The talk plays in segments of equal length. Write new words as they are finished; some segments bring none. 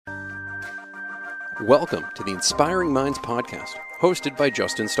Welcome to the Inspiring Minds podcast, hosted by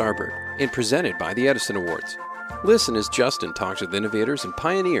Justin Starbird and presented by the Edison Awards. Listen as Justin talks with innovators and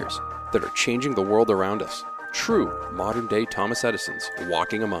pioneers that are changing the world around us. True modern-day Thomas Edisons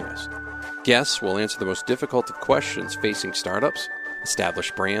walking among us. Guests will answer the most difficult of questions facing startups,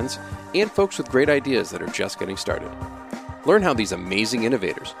 established brands, and folks with great ideas that are just getting started. Learn how these amazing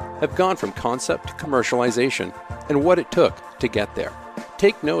innovators have gone from concept to commercialization and what it took to get there.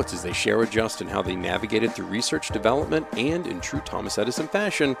 Take notes as they share with Justin how they navigated through research development and, in true Thomas Edison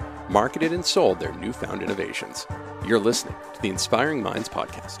fashion, marketed and sold their newfound innovations. You're listening to the Inspiring Minds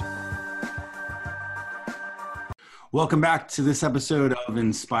podcast. Welcome back to this episode of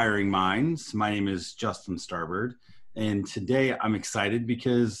Inspiring Minds. My name is Justin Starbird, and today I'm excited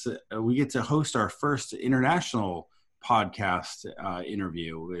because we get to host our first international podcast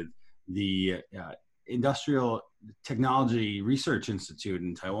interview with the Industrial Technology Research Institute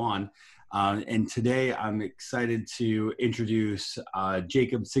in Taiwan. And today I'm excited to introduce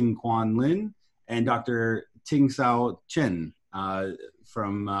Jacob Sing-Kwan Lin and Dr. Ting-Sao Chen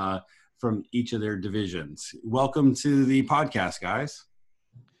from each of their divisions. Welcome to the podcast, guys.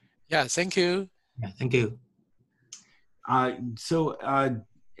 Yeah, thank you. Yeah, thank you.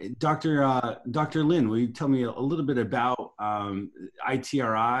 Dr. Lin, will you tell me a little bit about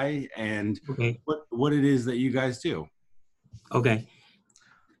ITRI and what it is that you guys do? Okay.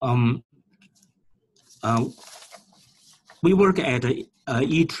 We work at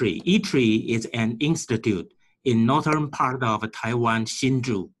ITRI. ITRI is an institute in northern part of Taiwan,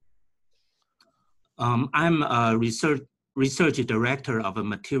 Hsinchu. I'm a research director of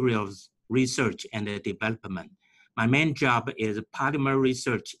materials research and development. My main job is polymer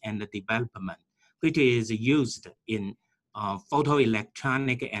research and development, which is used in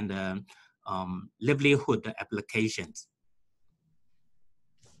photoelectronic and livelihood applications.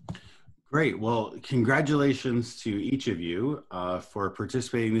 Great. Well, congratulations to each of you for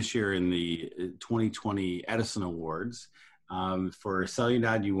participating this year in the 2020 Edison Awards. For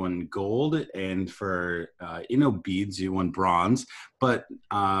Celluloid, you won gold, and for InnoBeads, you won bronze. But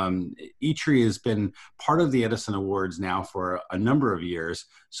ITRI has been part of the Edison Awards now for a number of years.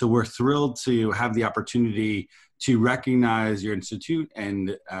 So we're thrilled to have the opportunity to recognize your institute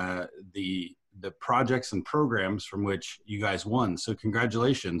and the projects and programs from which you guys won. So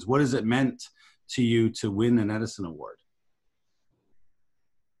congratulations. What has it meant to you to win an Edison Award?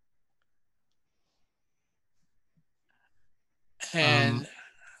 And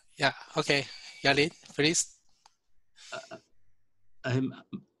Yalin, please.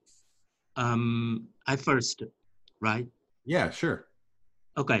 I first, right? Yeah, sure.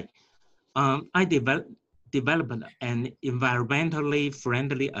 Okay. I developed an environmentally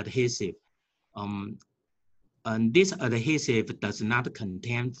friendly adhesive. And this adhesive does not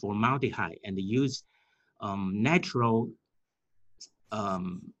contain formaldehyde and use natural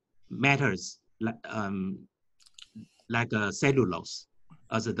matters like cellulose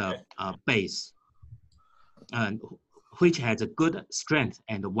as the base, and which has a good strength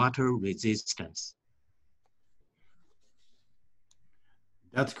and water resistance.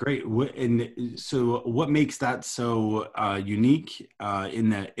 That's great. And so what makes that so unique in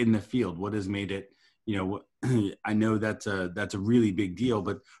the field? What has made it, I know that's a really big deal,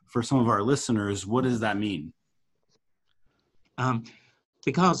 but for some of our listeners, what does that mean?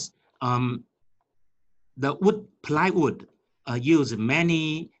 Because the plywood use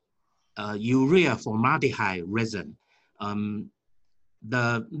many urea formaldehyde resin.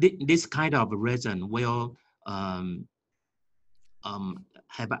 This kind of resin will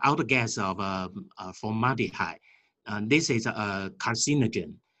have outgas of formaldehyde. This is a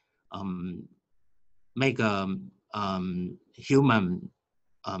carcinogen, make human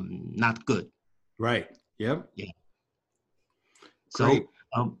not good. Right. Yep. Yeah. So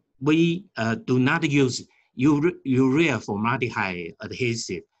we do not use urea formaldehyde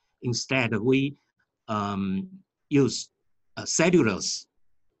adhesive. Instead, we use cellulose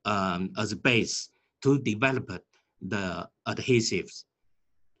as a base to develop the adhesives.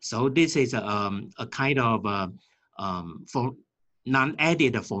 So this is a kind of for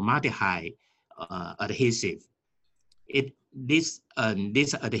non-added formaldehyde adhesive. This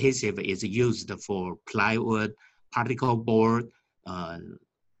adhesive is used for plywood, particle board,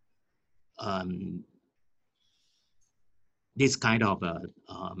 this kind of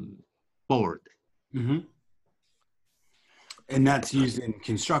board. Mm-hmm. And that's used in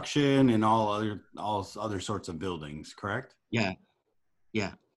construction and all other sorts of buildings, correct? Yeah.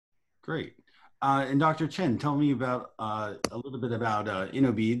 Great. And Dr. Chen, tell me about a little bit about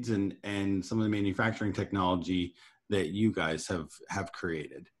InnoBeads and some of the manufacturing technology that you guys have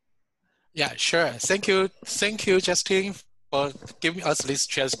created. Yeah, sure. Thank you, Justin, for giving us this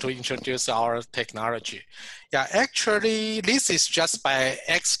chance to introduce our technology. Yeah, actually, this is just by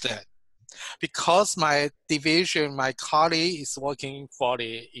accident because my division, my colleague is working for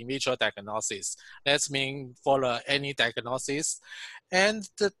the in vitro diagnosis. That means for any diagnosis. And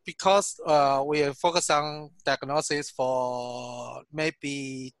because we focus on diagnosis for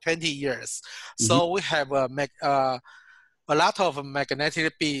maybe 20 years, Mhm. so we have a lot of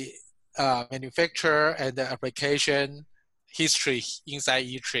magnetic bead manufacture and application history inside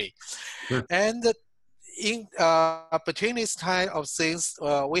E3. Sure. And in between this kind of things,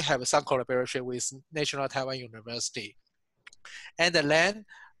 we have some collaboration with National Taiwan University. And then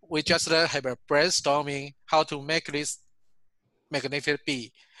we just have a brainstorming how to make this magnetic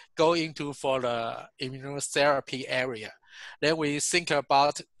bead go into for the immunotherapy area. Then we think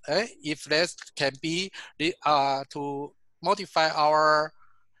about if that can be to modify our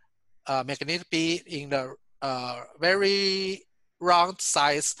magnetic bead in the very round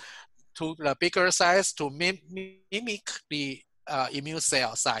size to the bigger size to mimic the immune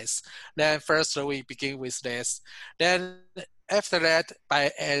cell size. Then first we begin with this. Then after that,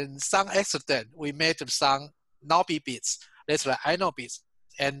 by some accident, we made some Nobi beads. That's the INO beads.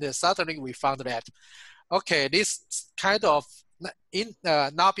 And suddenly we found that, okay, this kind of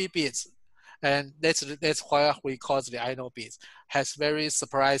Nobi beads, and that's why we call the INO beads, has very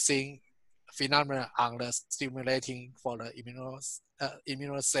surprising phenomena on the stimulating for the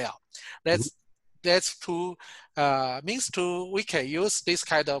immune cell. Mhm. That's to means to we can use this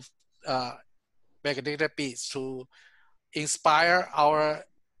kind of magnetic beads to inspire our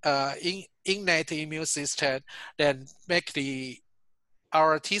innate immune system, then make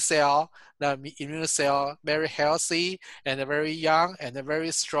our T cell, the immune cell, very healthy and very young and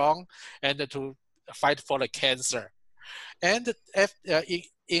very strong, and to fight for the cancer. And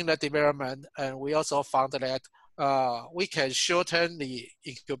in the development, we also found that we can shorten the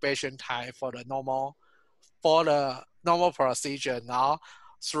incubation time for the normal procedure now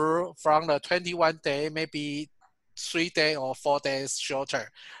from the 21 day, maybe 3 days or 4 days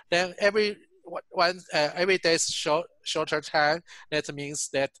shorter. Then every day shorter time, that means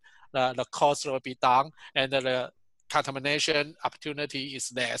that the cost will be down and the contamination opportunity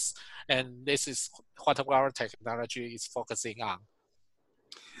is less. And this is what our technology is focusing on.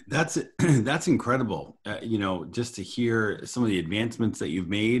 That's that's incredible. Just to hear some of the advancements that you've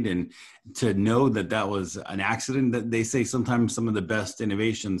made, and to know that that was an accident. That they say sometimes some of the best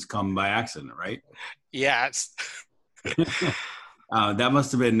innovations come by accident, right? Yes. That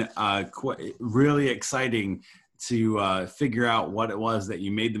must have been really exciting to figure out what it was that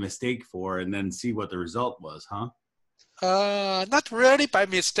you made the mistake for, and then see what the result was, huh? Not really by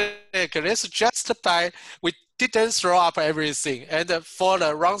mistake. It's just by we didn't throw up everything. And for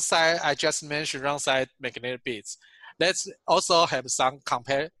the wrong side, I just mentioned wrong side magnetic beads. Let's also have some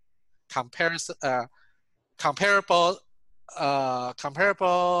comparison, comparable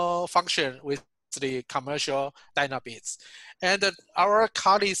function with the commercial Dynabeads. And our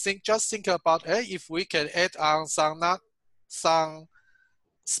colleagues think about if we can add on some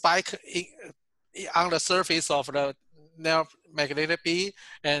spike on the surface of the magnetic bead,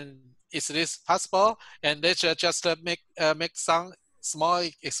 and is this possible? And let's just make some small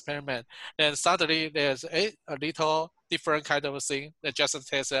experiment. Then suddenly there's a little different kind of thing that just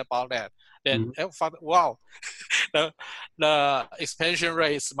tells about that. Then found, wow, the expansion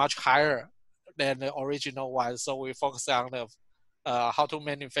rate is much higher than the original one. So we focus on the how to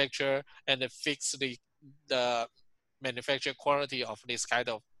manufacture and fix the manufacture quality of this kind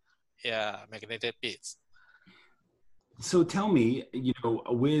of magnetic beads. So tell me,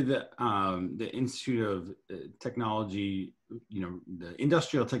 with the Institute of Technology, the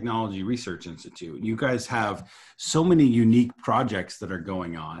Industrial Technology Research Institute, you guys have so many unique projects that are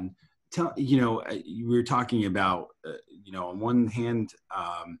going on. We were talking about, on one hand,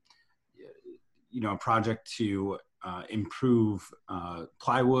 a project to improve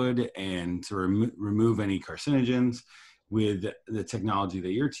plywood and to remove any carcinogens with the technology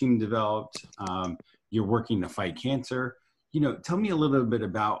that your team developed. You're working to fight cancer. Tell me a little bit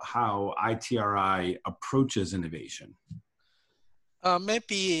about how ITRI approaches innovation.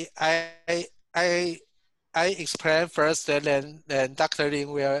 Maybe I explain first, and then Dr.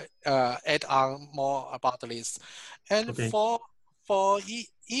 Lin will add on more about this. And Okay. for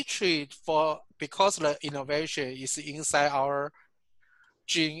each because the innovation is inside our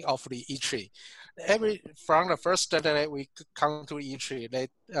gene of the E3. From the first day that we come to E3,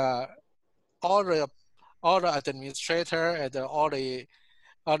 all the administrator and all the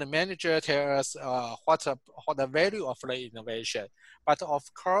the manager tells us what the value of the innovation. But of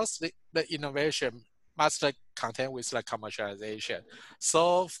course, the innovation must contain with the commercialization.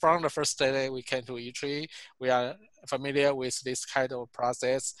 So from the first day we came to E3, we are familiar with this kind of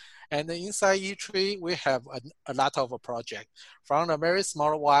process. And inside E3, we have a lot of projects. From the very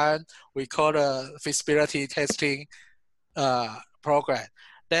small one, we call the feasibility testing program.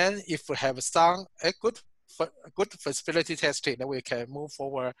 Then if we have a good feasibility testing, then we can move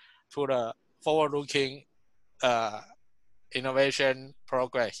forward to the forward-looking innovation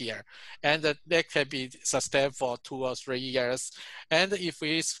program here. And that can be sustained for 2 or 3 years. And if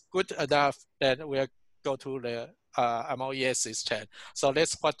it's good enough, then we'll go to the MOES system. So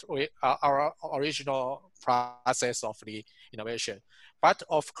that's what our original process of the innovation. But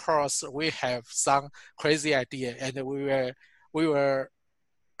of course, we have some crazy idea, and we will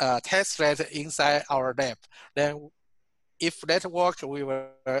test that inside our lab. Then if that works, we will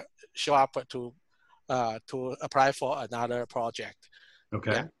show up to apply for another project.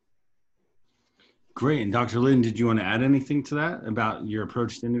 Okay. Yeah. Great. And Dr. Lin, did you want to add anything to that about your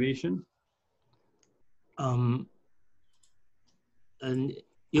approach to innovation? And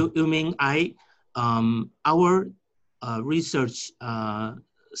you mean our research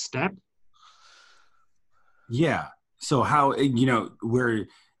step? Yeah. So how, where,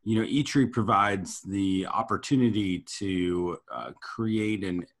 E-Tree provides the opportunity to create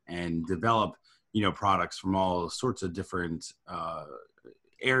and develop, products from all sorts of different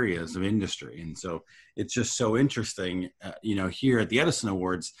areas of industry. And so it's just so interesting, here at the Edison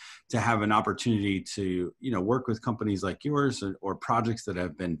Awards to have an opportunity to, work with companies like yours or projects that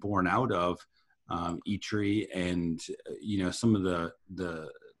have been born out of E-Tree and, some of the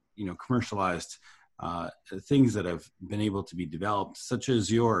commercialized things that have been able to be developed, such as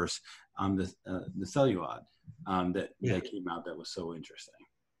yours, the Celluad that came out that was so interesting.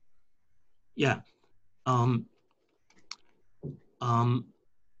 Yeah. Celluad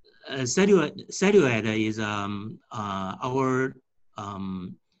is our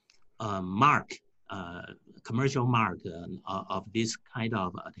mark, commercial mark of this kind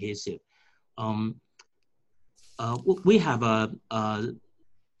of adhesive. We have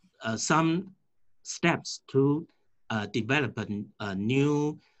some steps to develop a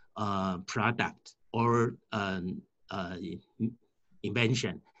new product or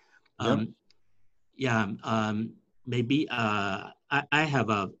invention. Maybe I have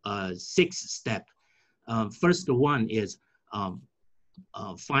a 6 step. First one is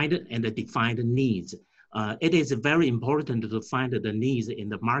find and define the needs. It is very important to find the needs in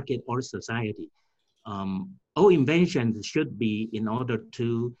the market or society. All inventions should be in order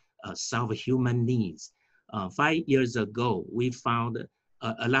to solve human needs. 5 years ago, we found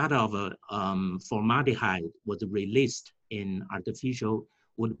a lot of formaldehyde was released in artificial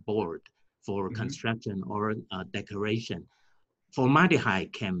wood board for construction or decoration.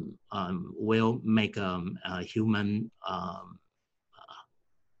 Formaldehyde will make human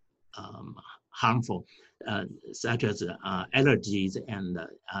harmful, such as allergies and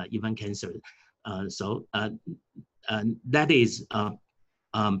even cancer. So that is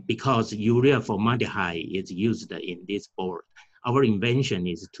because urea formaldehyde is used in this board. Our invention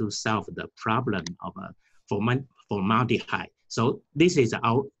is to solve the problem of formaldehyde. So this is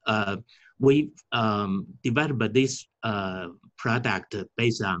our, we developed this product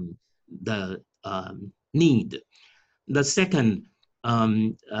based on the need. The second,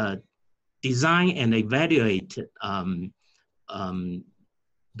 design and evaluate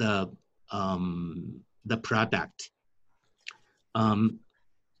the product.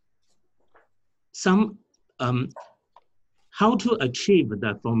 How to achieve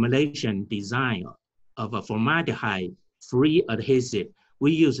the formulation design of a formaldehyde-free adhesive?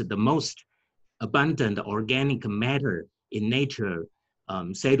 We use the most abundant organic matter in nature,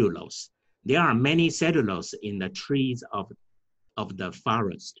 cellulose. There are many cellulose in the trees of the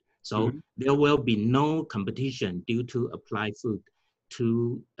forest. So there will be no competition due to apply food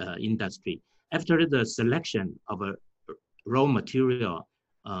to industry. After the selection of a raw material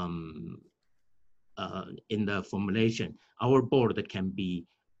in the formulation, our board can be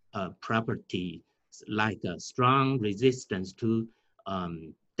property like a strong resistance to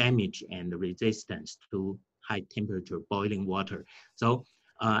damage and resistance to high temperature boiling water. So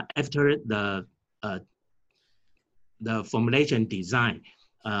after the formulation design,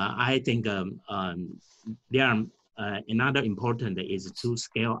 I think there are another important is to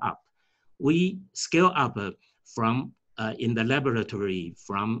scale up. We scale up from in the laboratory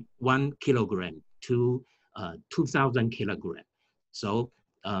from 1 kilogram to 2,000 kilograms. So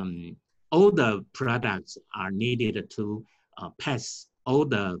all the products are needed to pass all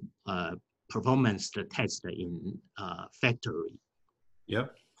the performance test in factory.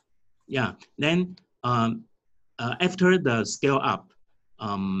 Yep. Yeah. Then after the scale up,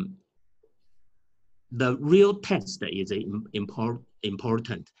 the real test is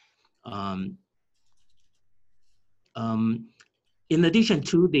important. In addition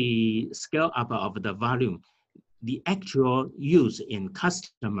to the scale up of the volume, the actual use in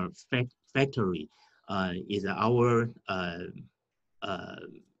customer factory is our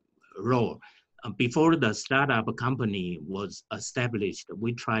role. Before the startup company was established,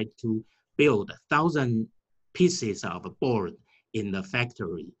 we tried to build 1,000 pieces of board in the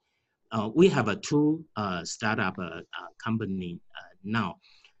factory. We have two startup company now.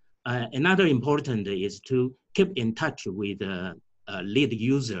 Another important is to keep in touch with the lead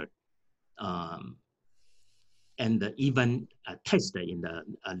user and even test in the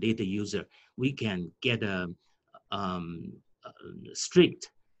lead user. We can get a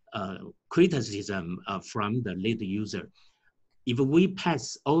strict criticism from the lead user. If we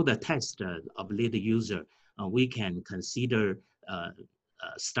pass all the tests of lead user, we can consider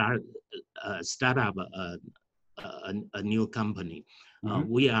start up a new company.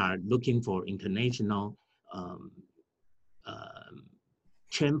 We are looking for international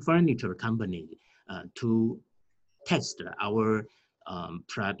chain furniture company to test our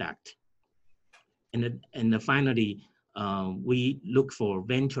product. And finally, we look for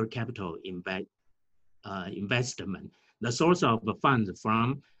venture capital investment. The source of the funds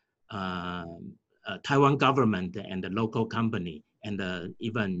from Taiwan government and the local company and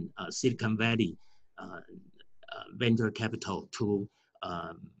even Silicon Valley venture capital to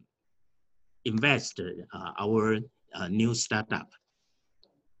invest our new startup.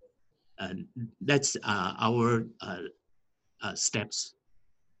 That's our steps.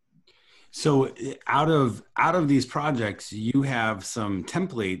 So out of these projects, you have some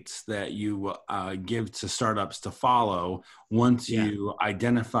templates that you give to startups to follow once you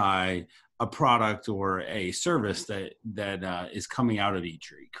identify a product or a service that is coming out of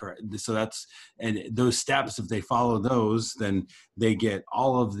eatery, correct? So that's, and those steps, if they follow those, then they get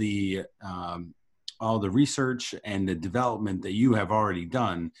all the research and the development that you have already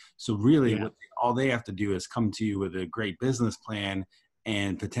done. So really, all they have to do is come to you with a great business plan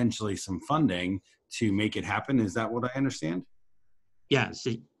and potentially some funding to make it happen. Is that what I understand? Yes.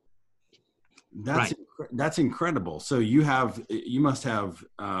 That's incredible. So you must have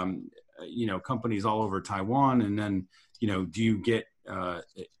companies all over Taiwan, and then do you get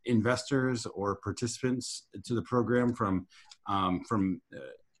investors or participants to the program from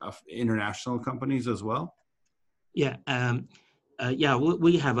international companies as well? Yeah,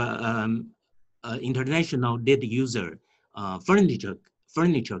 we have a international lead user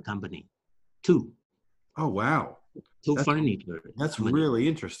furniture company, too. Oh wow! Furniture. That's really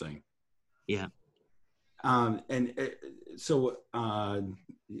interesting. Yeah. So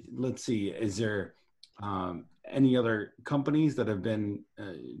let's see. Is there any other companies that have been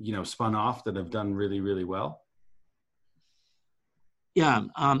spun off that have done really, really well? Yeah.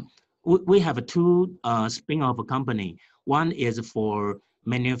 We have two spin-off company. One is for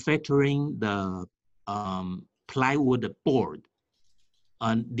manufacturing the plywood board.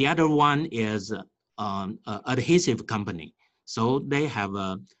 The other one is adhesive company. So they have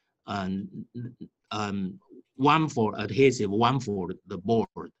one for adhesive, one for the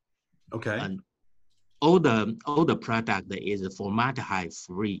board. Okay. And all the product is formaldehyde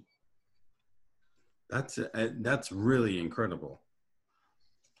free. That's really incredible.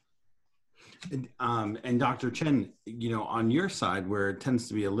 And Dr. Chen, on your side, where it tends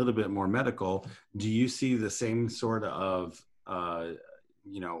to be a little bit more medical, do you see the same sort of,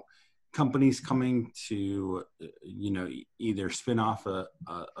 companies coming to, either spin off a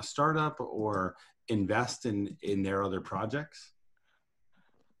startup or invest in their other projects?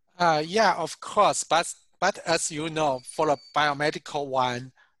 Yeah, of course. But as you know, for the biomedical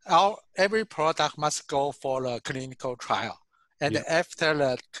one, every product must go for a clinical trial. And after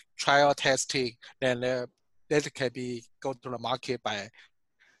the trial testing, then that can be go to the market by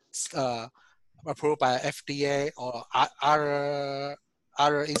approved by FDA or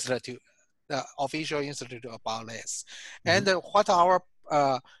other institute, the official institute about this. And what our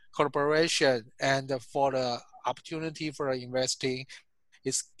collaboration and for the opportunity for investing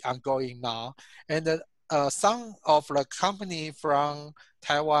is ongoing now. And some of the company from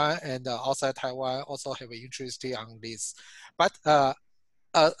Taiwan and outside Taiwan also have an interest on this. But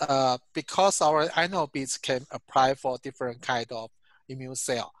because our iNoBeads can apply for different kind of immune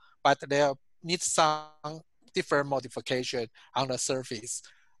cell, but there needs some different modification on the surface.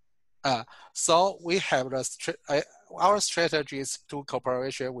 So we have our strategy is to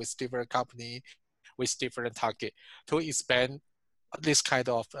cooperation with different company with different target to expand this kind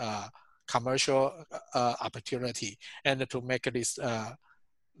of commercial opportunity and to make this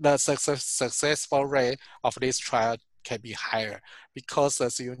the successful rate of this trial can be higher, because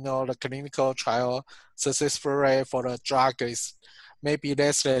as you know, the clinical trial successful rate for the drug is maybe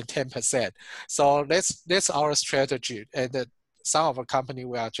less than 10%. So that's our strategy, and some of the company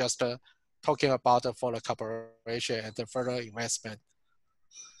we are just talking about for the cooperation and the further investment.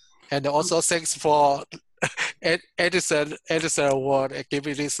 And also thanks for Edison Award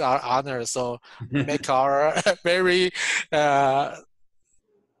giving this our honor. So make our very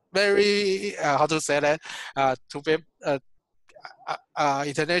how to say that to be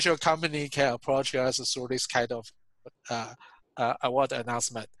international company can approach us through this kind of award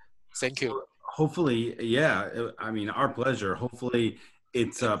announcement. Thank you. Hopefully, yeah. I mean, our pleasure. Hopefully,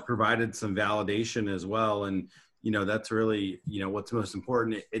 it's provided some validation as well, and that's really what's most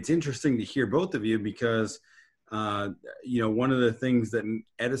important. It's interesting to hear both of you because one of the things that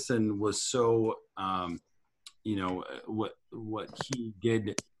Edison was so what he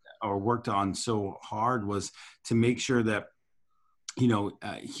did or worked on so hard was to make sure that he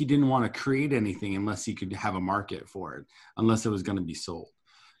didn't want to create anything unless he could have a market for it, unless it was going to be sold.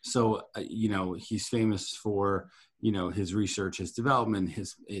 So he's famous for his research, his development,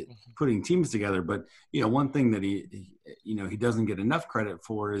 his putting teams together. But one thing that he doesn't get enough credit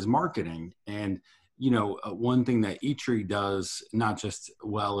for is marketing. And one thing that ITRI does, not just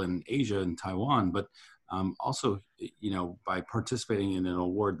well in Asia and Taiwan, but also by participating in an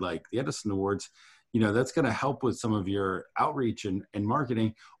award like the Edison Awards, that's going to help with some of your outreach and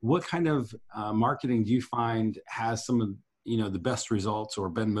marketing. What kind of marketing do you find has some of the best results or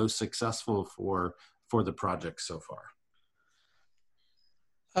been most successful for the project so far?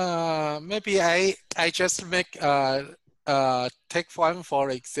 Maybe I just take one for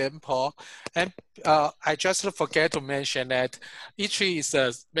example, and I just forget to mention that ITRI is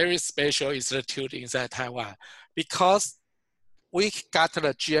a very special institute inside Taiwan because we got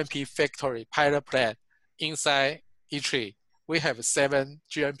the GMP factory pilot plant inside ITRI. We have 7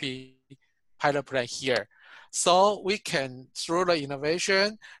 GMP pilot plant here. So we can, through the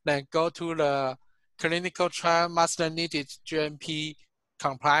innovation, then go to the clinical trial master needed GMP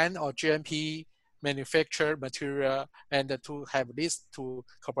compliant or GMP manufactured material, and to have this to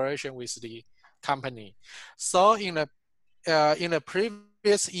cooperation with the company. So in the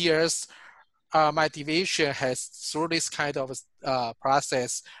previous years, my division has, through this kind of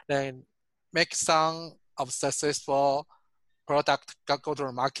process, then make some of successful product go to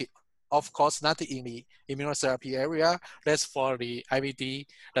the market. Of course, not in the immunotherapy area. That's for the IVD,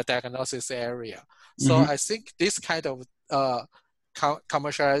 the diagnosis area. So I think this kind of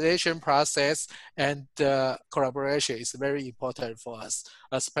commercialization process and collaboration is very important for us,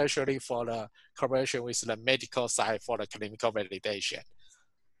 especially for the collaboration with the medical side for the clinical validation.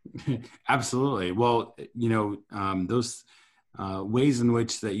 Absolutely. Well, those ways in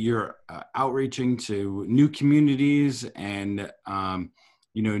which that you're outreaching to new communities and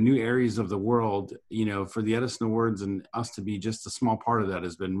new areas of the world, for the Edison Awards and us to be just a small part of that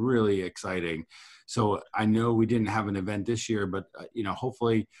has been really exciting. So I know we didn't have an event this year, but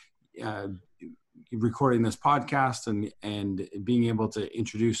hopefully recording this podcast and being able to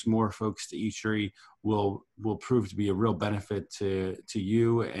introduce more folks to ITRI will prove to be a real benefit to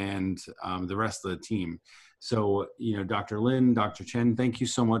you and the rest of the team. So, Dr. Lin, Dr. Chen, thank you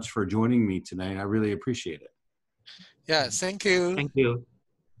so much for joining me today. I really appreciate it. Yeah, thank you. Thank you.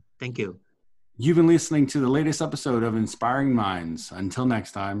 Thank you. You've been listening to the latest episode of Inspiring Minds. Until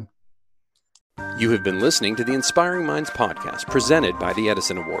next time. You have been listening to the Inspiring Minds podcast presented by the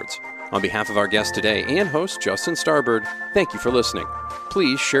Edison Awards. On behalf of our guest today and host Justin Starbird, thank you for listening.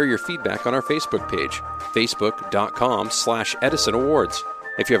 Please share your feedback on our Facebook page, facebook.com/Edison Awards.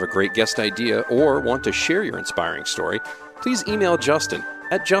 If you have a great guest idea or want to share your inspiring story, please email Justin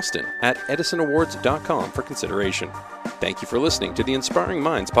at edisonawards.com for consideration. Thank you for listening to the Inspiring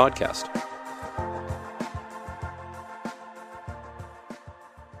Minds podcast.